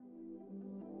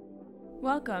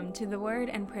Welcome to the Word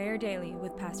and Prayer Daily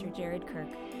with Pastor Jared Kirk.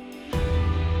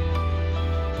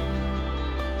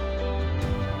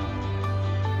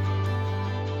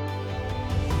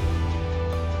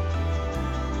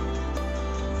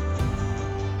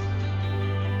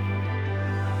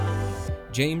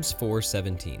 James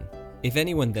 4:17. If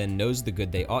anyone then knows the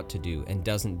good they ought to do and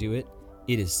doesn't do it,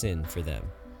 it is sin for them.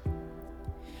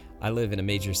 I live in a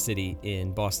major city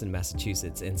in Boston,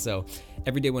 Massachusetts, and so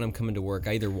every day when I'm coming to work,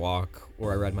 I either walk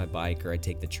or I ride my bike or I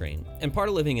take the train. And part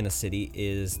of living in a city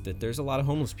is that there's a lot of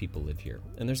homeless people live here,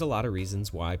 and there's a lot of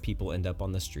reasons why people end up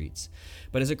on the streets.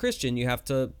 But as a Christian, you have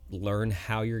to learn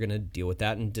how you're going to deal with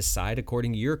that and decide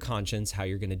according to your conscience how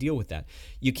you're going to deal with that.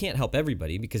 You can't help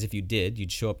everybody, because if you did,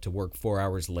 you'd show up to work 4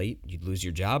 hours late, you'd lose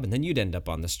your job, and then you'd end up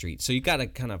on the street. So you got to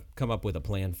kind of come up with a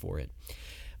plan for it.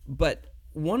 But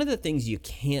one of the things you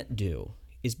can't do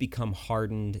is become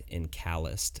hardened and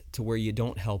calloused to where you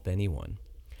don't help anyone.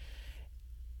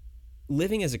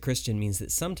 Living as a Christian means that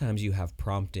sometimes you have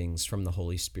promptings from the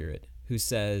Holy Spirit who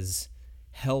says,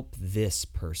 help this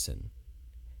person,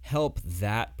 help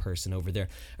that person over there.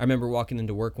 I remember walking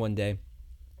into work one day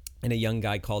and a young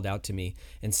guy called out to me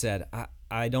and said,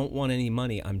 I don't want any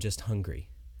money, I'm just hungry.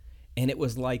 And it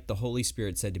was like the Holy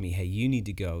Spirit said to me, hey, you need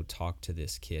to go talk to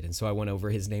this kid. And so I went over,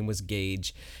 his name was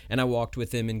Gage, and I walked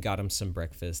with him and got him some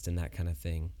breakfast and that kind of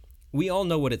thing. We all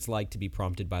know what it's like to be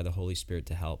prompted by the Holy Spirit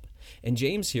to help. And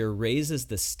James here raises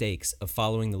the stakes of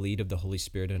following the lead of the Holy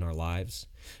Spirit in our lives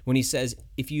when he says,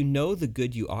 if you know the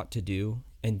good you ought to do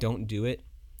and don't do it,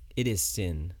 it is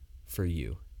sin for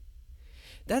you.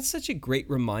 That's such a great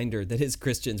reminder that as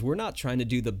Christians, we're not trying to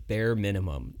do the bare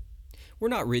minimum. We're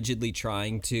not rigidly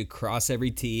trying to cross every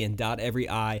T and dot every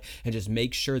I and just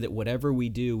make sure that whatever we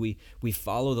do, we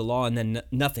follow the law and then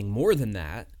nothing more than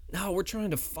that. No, we're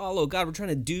trying to follow God. We're trying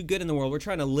to do good in the world. We're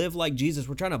trying to live like Jesus.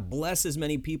 We're trying to bless as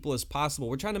many people as possible.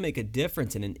 We're trying to make a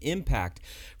difference and an impact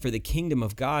for the kingdom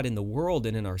of God in the world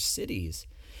and in our cities.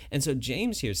 And so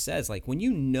James here says, when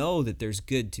you know that there's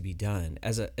good to be done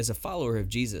as a follower of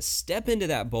Jesus, step into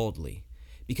that boldly.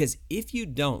 Because if you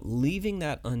don't, leaving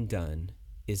that undone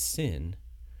is sin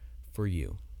for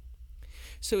you.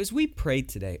 So as we pray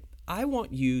today, I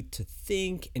want you to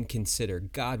think and consider,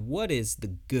 God, what is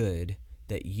the good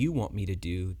that you want me to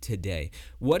do today?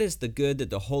 What is the good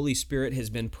that the Holy Spirit has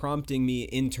been prompting me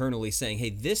internally, saying, hey,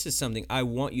 this is something I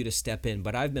want you to step in,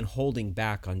 but I've been holding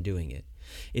back on doing it.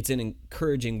 It's an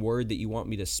encouraging word that you want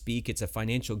me to speak. It's a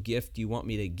financial gift you want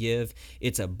me to give.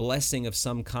 It's a blessing of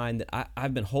some kind that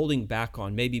I've been holding back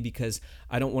on, maybe because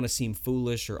I don't want to seem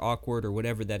foolish or awkward or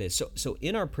whatever that is. So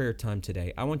in our prayer time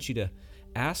today, I want you to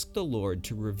ask the Lord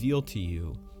to reveal to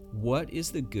you what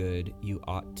is the good you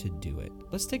ought to do it.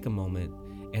 Let's take a moment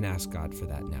and ask God for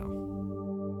that now.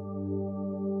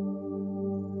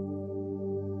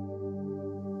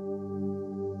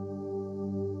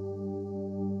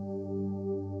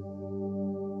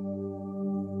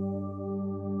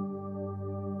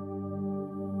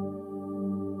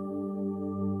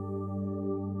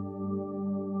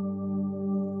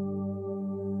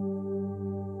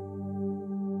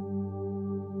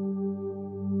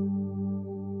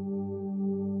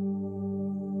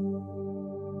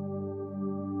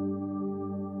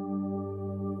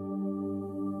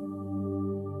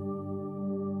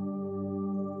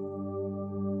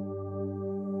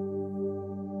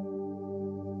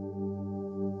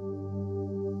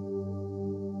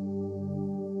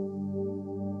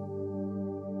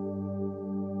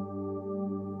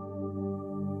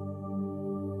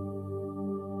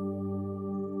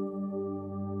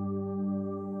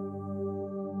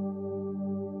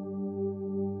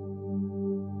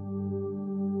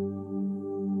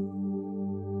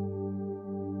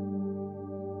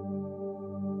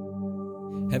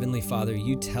 Heavenly Father,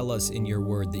 you tell us in your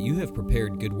word that you have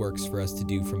prepared good works for us to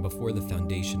do from before the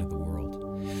foundation of the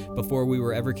world. Before we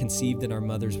were ever conceived in our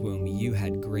mother's womb, you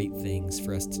had great things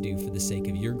for us to do for the sake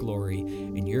of your glory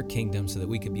and your kingdom so that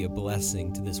we could be a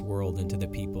blessing to this world and to the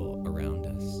people around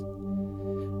us.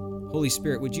 Holy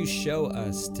Spirit, would you show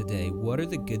us today what are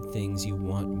the good things you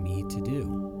want me to do?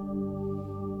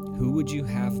 Who would you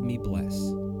have me bless?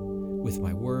 With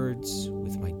my words,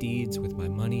 with my deeds, with my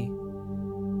money?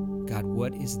 God,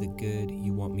 what is the good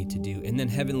you want me to do? And then,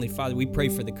 Heavenly Father, we pray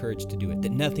for the courage to do it,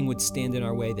 that nothing would stand in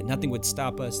our way, that nothing would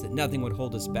stop us, that nothing would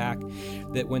hold us back,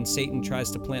 that when Satan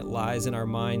tries to plant lies in our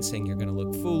minds saying you're going to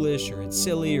look foolish or it's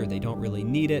silly or they don't really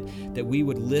need it, that we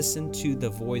would listen to the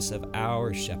voice of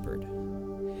our shepherd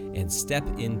and step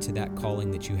into that calling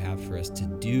that you have for us to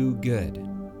do good.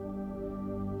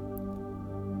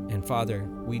 And Father,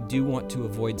 we do want to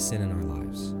avoid sin in our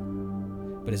lives.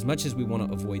 But as much as we want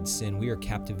to avoid sin, we are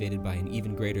captivated by an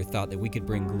even greater thought that we could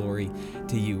bring glory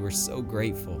to you. We're so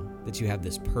grateful that you have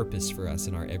this purpose for us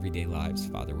in our everyday lives,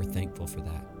 Father. We're thankful for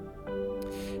that.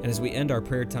 And as we end our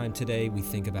prayer time today, we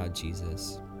think about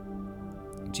Jesus.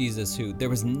 Jesus, who there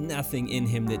was nothing in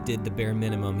him that did the bare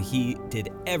minimum. He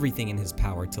did everything in his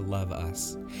power to love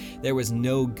us. There was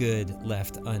no good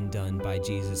left undone by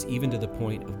Jesus, even to the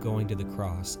point of going to the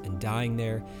cross and dying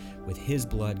there with his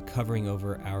blood covering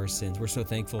over our sins. We're so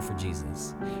thankful for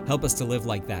Jesus. Help us to live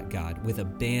like that, God, with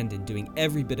abandon, doing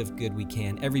every bit of good we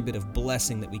can, every bit of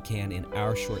blessing that we can in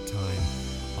our short time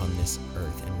on this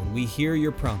earth. And when we hear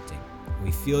your prompting,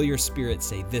 we feel your Spirit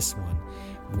say this one,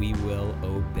 we will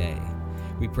obey.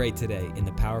 We pray today in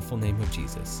the powerful name of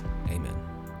Jesus. Amen.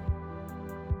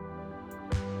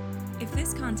 If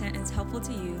this content is helpful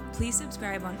to you, please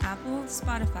subscribe on Apple,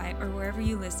 Spotify, or wherever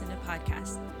you listen to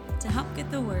podcasts. To help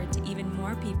get the word to even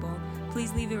more people,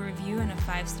 please leave a review and a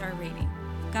 5-star rating.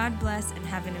 God bless and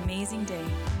have an amazing day.